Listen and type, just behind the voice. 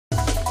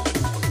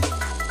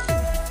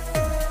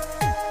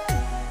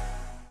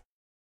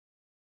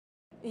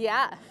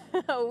Yeah,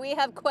 we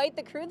have quite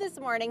the crew this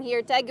morning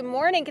here, Ted. Good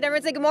morning. Can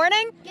everyone say good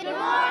morning? Good morning!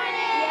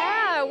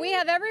 Yeah, we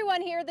have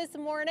everyone here this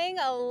morning.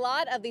 A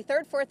lot of the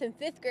 3rd, 4th, and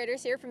 5th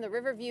graders here from the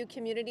Riverview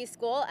Community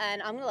School,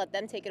 and I'm going to let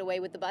them take it away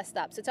with the bus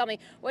stop. So tell me,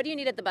 what do you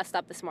need at the bus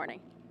stop this morning?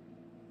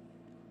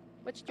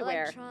 What did you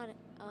wear?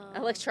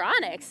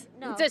 Electronics?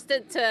 No. Just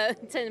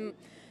to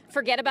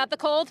forget about the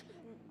cold?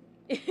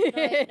 No,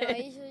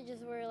 I usually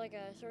just wear like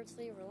a short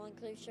sleeve or long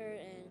sleeve shirt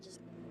and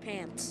just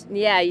pants.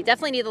 Yeah, you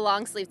definitely need the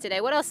long sleeve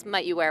today. What else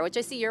might you wear, which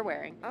I see you're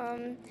wearing?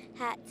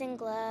 Hats and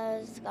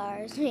gloves,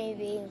 scarves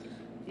maybe.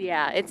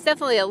 Yeah, it's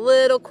definitely a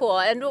little cool.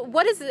 And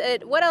what is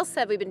it? What else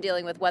have we been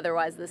dealing with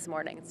weather-wise this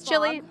morning? It's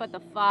chilly, but the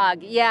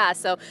fog. Yeah,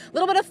 so a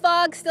little bit of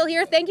fog still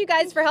here. Thank you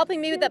guys for helping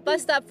me with that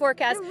bus stop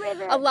forecast.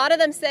 A lot of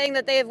them saying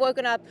that they have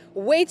woken up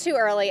way too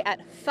early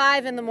at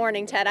 5 in the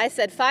morning, Ted. I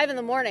said 5 in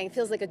the morning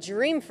feels like a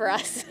dream for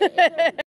us.